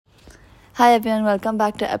Hi everyone, welcome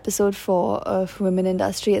back to episode 4 of Women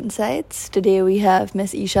Industry Insights. Today we have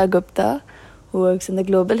Ms Esha Gupta, who works in the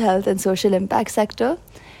global health and social impact sector.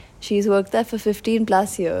 She's worked there for 15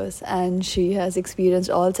 plus years and she has experienced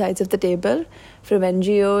all sides of the table, from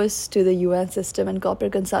NGOs to the UN system and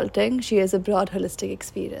corporate consulting. She has a broad holistic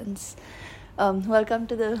experience. Welcome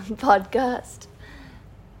to the podcast.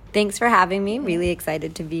 Thanks for having me. Really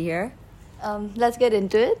excited to be here. Let's get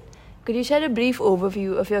into it. Could you share a brief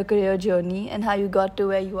overview of your career journey and how you got to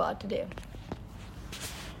where you are today?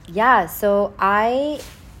 Yeah, so I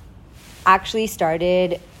actually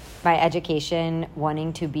started my education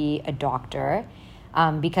wanting to be a doctor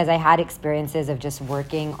because I had experiences of just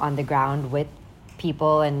working on the ground with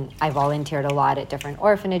people, and I volunteered a lot at different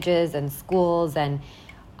orphanages and schools, and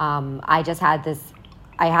I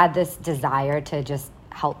had this desire to just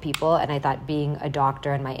help people, and I thought being a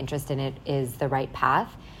doctor and my interest in it is the right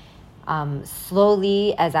path.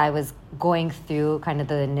 Slowly, as I was going through kind of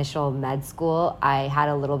the initial med school, I had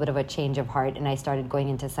a little bit of a change of heart and I started going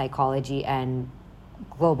into psychology and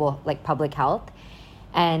global, public health.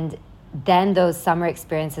 And then those summer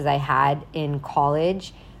experiences I had in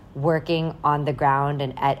college, working on the ground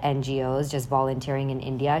and at NGOs, just volunteering in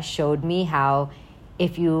India, showed me how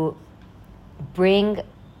if you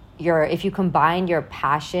combine your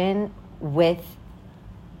passion with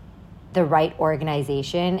the right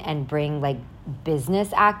organization and bring business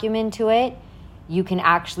acumen to it, you can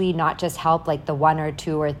actually not just help the 1 or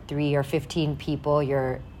 2 or 3 or 15 people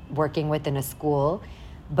you're working with in a school,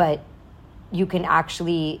 but you can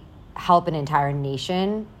actually help an entire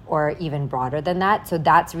nation or even broader than that. So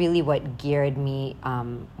that's really what geared me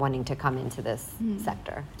wanting to come into this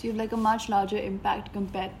sector. So you have a much larger impact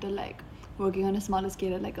compared to working on a smaller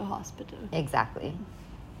scale at a hospital. Exactly.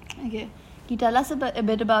 Okay. Can you tell us a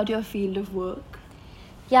bit about your field of work?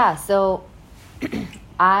 Yeah, so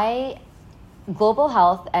global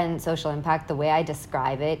health and social impact, the way I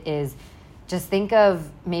describe it is just think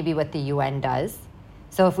of maybe what the UN does.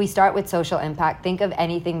 So if we start with social impact, think of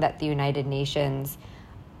anything that the United Nations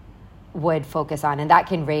would focus on. And that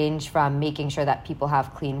can range from making sure that people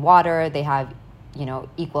have clean water, they have,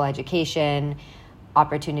 equal education,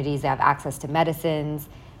 opportunities, they have access to medicines.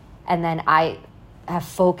 And then I have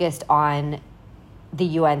focused on the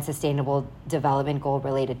UN Sustainable Development Goal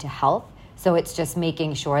related to health. So it's just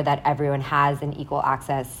making sure that everyone has an equal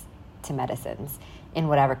access to medicines in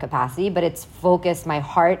whatever capacity. But my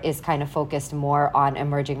heart is kind of focused more on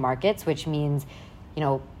emerging markets, which means,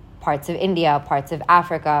 parts of India, parts of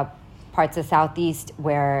Africa, parts of Southeast,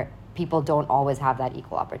 where people don't always have that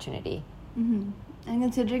equal opportunity. Mm-hmm. And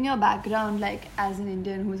considering your background, as an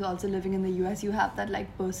Indian who's also living in the US, you have that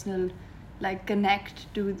personal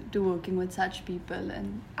connect to working with such people.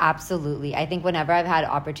 And absolutely. I think whenever I've had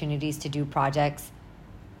opportunities to do projects,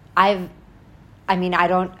 this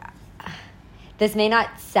may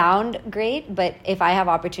not sound great, but if I have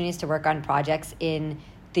opportunities to work on projects in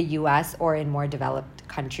the US or in more developed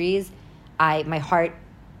countries, my heart,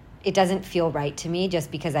 it doesn't feel right to me just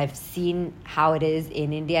because I've seen how it is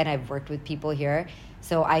in India and I've worked with people here.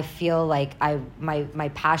 So I feel like my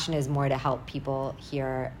passion is more to help people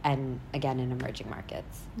here and, again, in emerging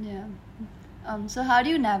markets. Yeah. So how do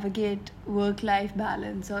you navigate work-life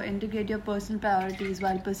balance or integrate your personal priorities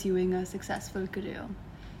while pursuing a successful career?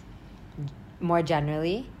 More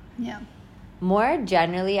generally? Yeah. More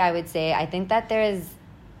generally, I would say, I think that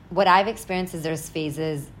what I've experienced is there's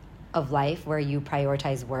phases of life where you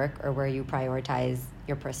prioritize work or where you prioritize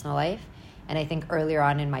your personal life. And I think earlier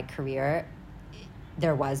on in my career,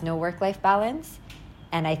 there was no work-life balance.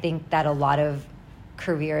 And I think that a lot of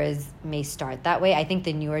careers may start that way. I think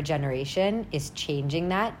the newer generation is changing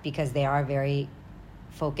that because they are very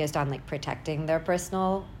focused on protecting their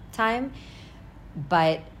personal time.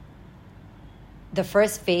 But the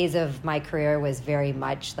first phase of my career was very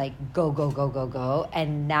much go, go, go, go, go.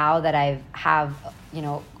 And now that I have,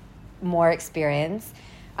 more experience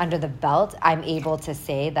under the belt, I'm able to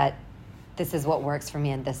say that this is what works for me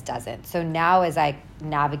and this doesn't. So now as I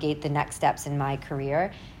navigate the next steps in my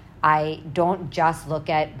career, I don't just look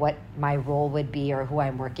at what my role would be or who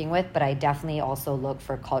I'm working with, but I definitely also look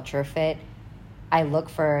for culture fit. I look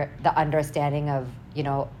for the understanding of,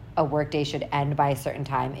 a workday should end by a certain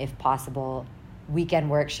time if possible. Weekend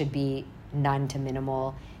work should be none to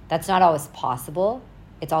minimal. That's not always possible.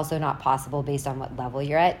 It's also not possible based on what level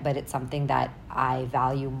you're at, but it's something that I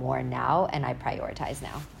value more now and I prioritize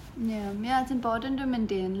now. Yeah, it's important to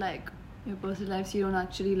maintain your personal life so you don't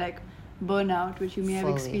actually burn out, which you may have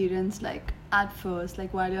experienced at first,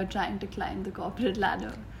 while you're trying to climb the corporate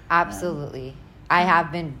ladder. Absolutely. I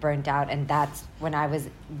have been burnt out, and that's when I was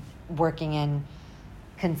working in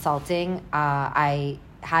consulting, I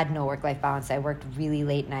had no work-life balance. I worked really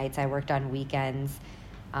late nights. I worked on weekends.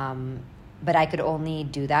 But I could only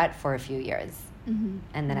do that for a few years. Mm-hmm.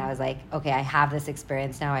 And then I was like, okay, I have this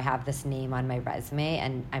experience now. I have this name on my resume,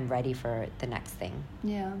 and I'm ready for the next thing.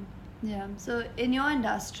 Yeah. Yeah. So in your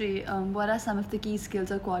industry, what are some of the key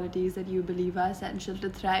skills or qualities that you believe are essential to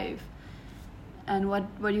thrive? And what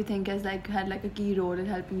do you think has had a key role in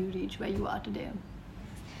helping you reach where you are today?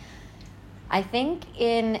 I think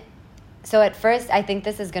so at first, I think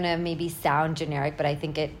this is going to maybe sound generic, but I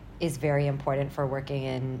think it is very important for working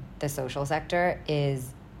in the social sector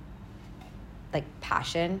is like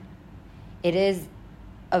passion. It is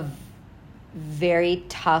a very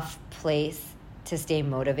tough place to stay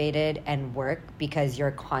motivated and work because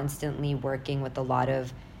you're constantly working with a lot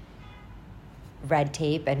of red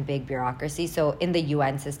tape and big bureaucracy. So in the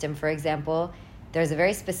UN system, for example, there's a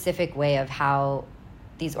very specific way of how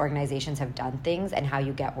these organizations have done things and how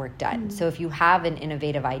you get work done. So if you have an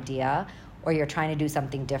innovative idea or you're trying to do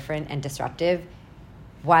something different and disruptive,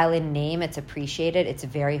 while in name it's appreciated, it's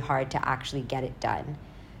very hard to actually get it done.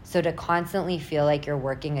 So to constantly feel like you're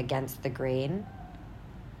working against the grain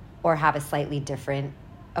or have a slightly different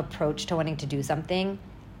approach to wanting to do something,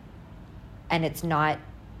 and it's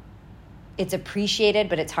appreciated,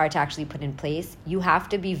 but it's hard to actually put in place, you have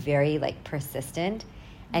to be very persistent,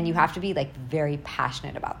 and you have to be very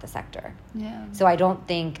passionate about the sector. Yeah. So I don't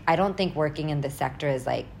think working in this sector is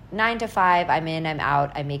 9 to 5, I'm in, I'm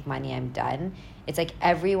out, I make money, I'm done. It's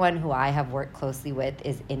everyone who I have worked closely with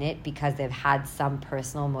is in it because they've had some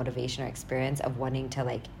personal motivation or experience of wanting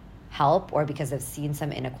to help, or because they've seen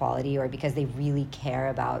some inequality, or because they really care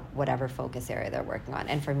about whatever focus area they're working on.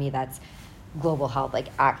 And for me, that's global health,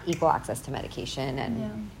 equal access to medication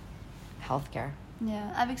and healthcare.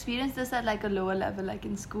 Yeah, I've experienced this at a lower level,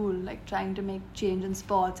 in school, trying to make change in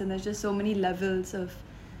sports, and there's just so many levels of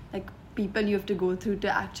people you have to go through to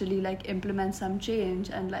actually implement some change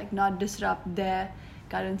and not disrupt their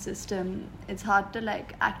current system. It's hard to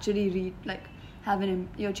actually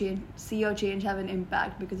see your change have an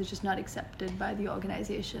impact because it's just not accepted by the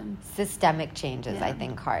organization. Systemic change is, I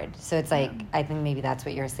think, hard. So it's I think maybe that's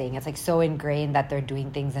what you're saying. It's so ingrained that they're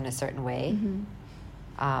doing things in a certain way.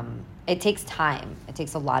 Mm-hmm. It takes time. It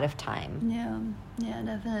takes a lot of time. Yeah,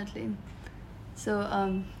 definitely.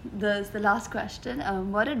 So there's the last question.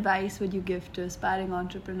 What advice would you give to aspiring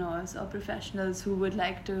entrepreneurs or professionals who would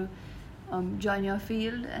like to join your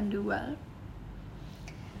field and do well?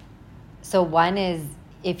 So one is,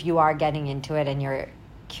 if you are getting into it and you're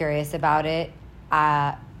curious about it,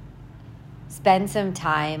 spend some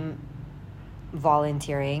time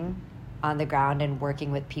volunteering on the ground and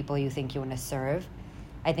working with people you think you want to serve.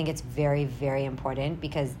 I think it's very, very important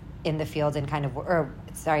because in the field and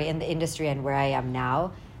in the industry and where I am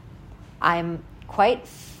now, I'm quite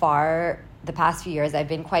far, the past few years, I've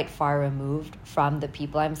been quite far removed from the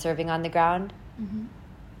people I'm serving on the ground. Mm-hmm.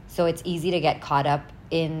 So it's easy to get caught up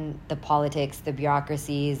in the politics, the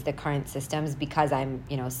bureaucracies, the current systems because I'm,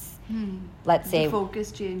 let's say... The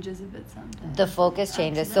focus changes a bit sometimes. The focus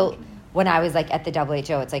changes. So when I was at the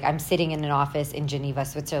WHO, it's I'm sitting in an office in Geneva,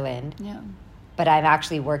 Switzerland. Yeah. But I'm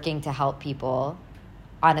actually working to help people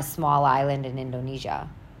on a small island in Indonesia.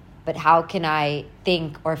 But how can I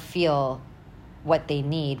think or feel what they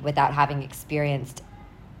need without having experienced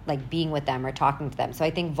being with them or talking to them? So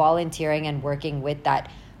I think volunteering and working with that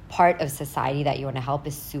part of society that you want to help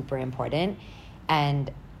is super important. And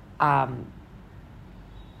the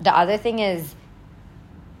other thing is,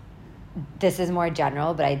 this is more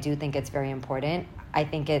general, but I do think it's very important. I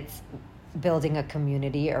think it's building a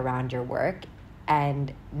community around your work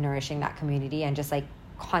and nourishing that community and just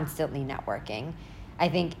constantly networking. I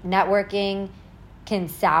think networking can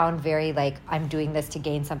sound very I'm doing this to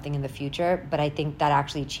gain something in the future, but I think that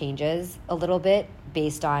actually changes a little bit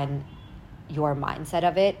based on your mindset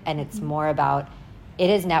of it. And it's more about, it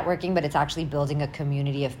is networking, but it's actually building a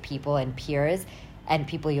community of people and peers and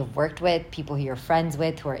people you've worked with, people who you're friends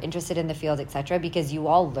with, who are interested in the field, etc., because you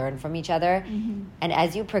all learn from each other. Mm-hmm. And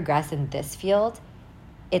as you progress in this field,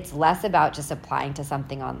 it's less about just applying to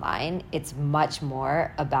something online. It's much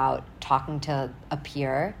more about talking to a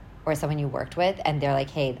peer or someone you worked with, and they're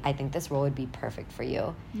hey, I think this role would be perfect for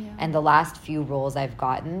you. Yeah. And the last few roles I've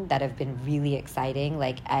gotten that have been really exciting,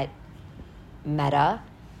 at Meta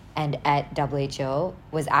and at WHO,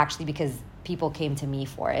 was actually because people came to me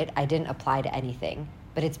for it. I didn't apply to anything,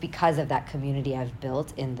 but it's because of that community I've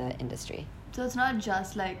built in the industry. So it's not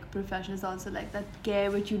just profession, it's also that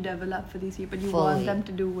care which you develop for these people. You want them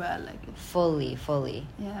to do well. Fully.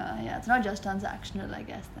 Yeah. It's not just transactional, I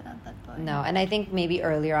guess, then at that point. No, and I think maybe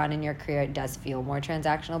earlier on in your career it does feel more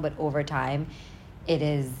transactional, but over time it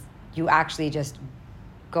is, you actually just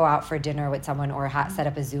go out for dinner with someone or set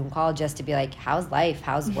up a Zoom call just to be like, how's life?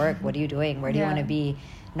 How's work? What are you doing? Where do you want to be?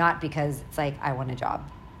 Not because it's like, I want a job.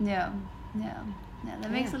 Yeah,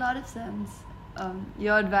 that makes a lot of sense.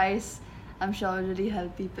 Your advice, I'm sure, will really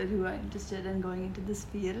help people who are interested in going into this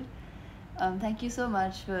field. Thank you so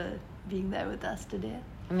much for being there with us today.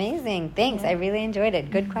 Amazing. Thanks. I really enjoyed it.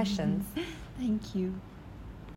 Good questions. Thank you.